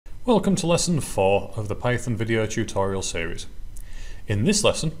Welcome to lesson 4 of the Python video tutorial series. In this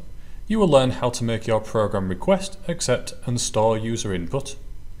lesson, you will learn how to make your program request, accept and store user input,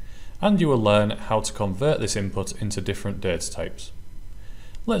 and you will learn how to convert this input into different data types.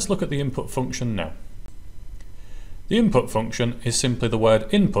 Let's look at the input function now. The input function is simply the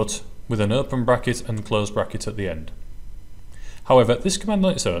word input with an open bracket and closed bracket at the end. However, this command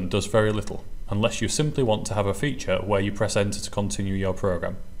on its own does very little, unless you simply want to have a feature where you press enter to continue your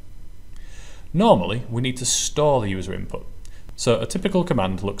program. Normally, we need to store the user input, so a typical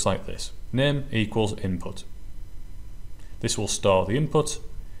command looks like this: name equals input. This will store the input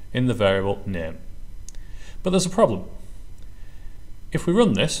in the variable name. But there's a problem. If we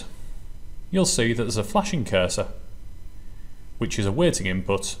run this, you'll see that there's a flashing cursor, which is awaiting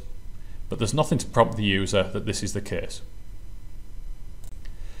input, but there's nothing to prompt the user that this is the case.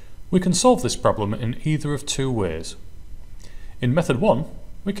 We can solve this problem in either of two ways. In method 1,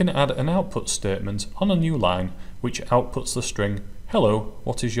 we can add an output statement on a new line which outputs the string, "Hello,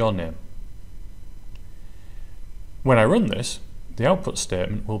 what is your name?" When I run this, the output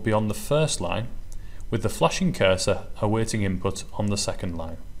statement will be on the first line with the flashing cursor awaiting input on the second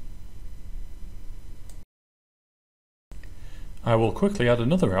line. I will quickly add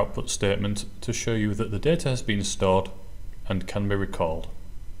another output statement to show you that the data has been stored and can be recalled.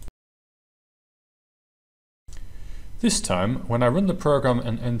 This time, when I run the program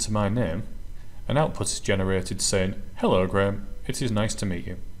and enter my name, an output is generated saying, "Hello Graham, it is nice to meet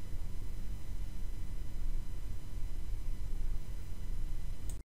you."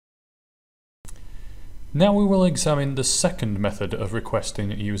 Now we will examine the second method of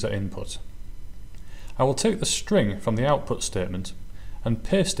requesting user input. I will take the string from the output statement and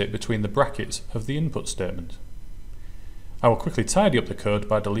paste it between the brackets of the input statement. I will quickly tidy up the code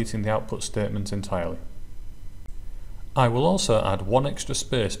by deleting the output statement entirely. I will also add one extra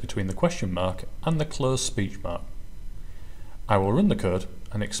space between the question mark and the closed speech mark. I will run the code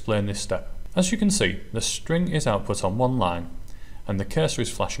and explain this step. As you can see, the string is output on one line and the cursor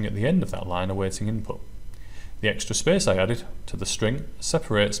is flashing at the end of that line awaiting input. The extra space I added to the string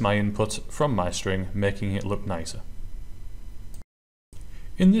separates my input from my string, making it look nicer.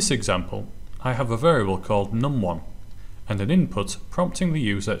 In this example, I have a variable called num1 and an input prompting the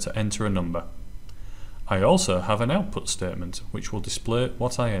user to enter a number. I also have an output statement which will display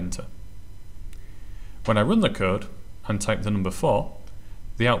what I enter. When I run the code and type the number 4,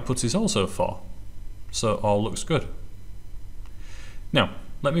 the output is also 4, so all looks good. Now,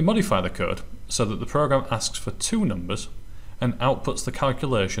 let me modify the code so that the program asks for two numbers and outputs the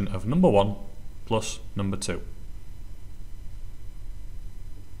calculation of number 1 plus number 2.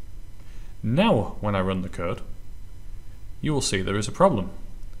 Now, when I run the code, you will see there is a problem.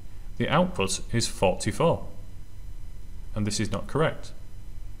 The output is 44, and this is not correct.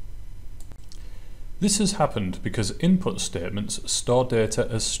 This has happened because input statements store data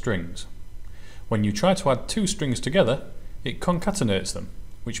as strings. When you try to add two strings together, it concatenates them,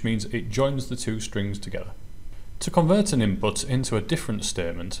 which means it joins the two strings together. To convert an input into a different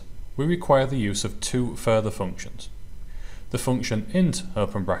statement, we require the use of two further functions. The function int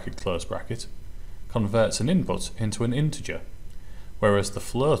open bracket close bracket converts an input into an integer, whereas the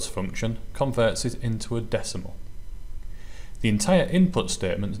float function converts it into a decimal. The entire input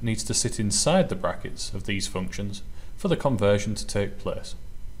statement needs to sit inside the brackets of these functions for the conversion to take place,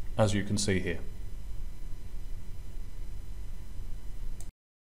 as you can see here.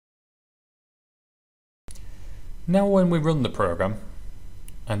 Now when we run the program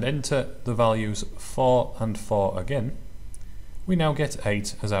and enter the values 4 and 4 again, we now get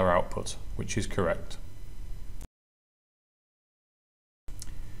 8 as our output, which is correct.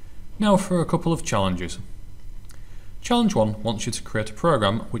 Now for a couple of challenges. Challenge 1 wants you to create a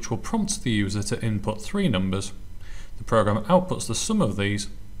program which will prompt the user to input 3 numbers. The program outputs the sum of these.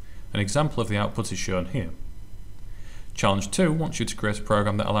 An example of the output is shown here. Challenge 2 wants you to create a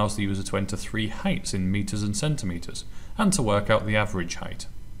program that allows the user to enter 3 heights in meters and centimeters and to work out the average height.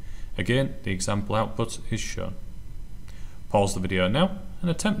 Again, the example output is shown. Pause the video now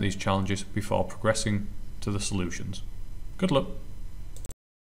and attempt these challenges before progressing to the solutions. Good luck!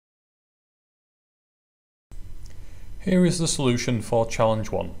 Here is the solution for challenge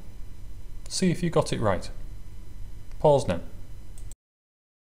 1. See if you got it right. Pause now.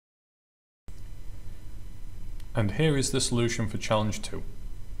 And here is the solution for challenge 2.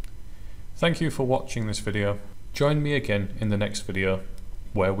 Thank you for watching this video. Join me again in the next video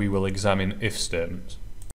where we will examine if statements.